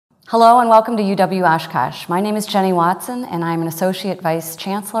Hello and welcome to UW Oshkosh. My name is Jenny Watson and I'm an Associate Vice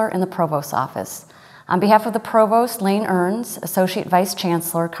Chancellor in the Provost's office. On behalf of the Provost, Lane Earns, Associate Vice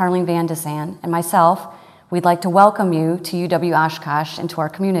Chancellor, Carleen Van de Zand, and myself, we'd like to welcome you to UW Oshkosh and to our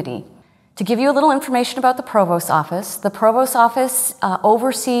community. To give you a little information about the Provost's office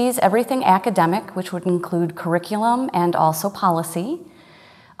oversees everything academic, which would include curriculum and also policy.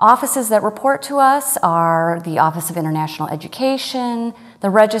 Offices that report to us are the Office of International Education,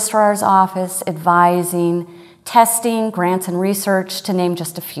 the Registrar's Office, advising, testing, grants and research, to name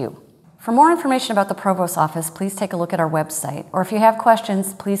just a few. For more information about the Provost's office, please take a look at our website, or if you have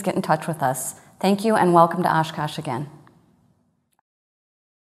questions, please get in touch with us. Thank you and welcome to Oshkosh again.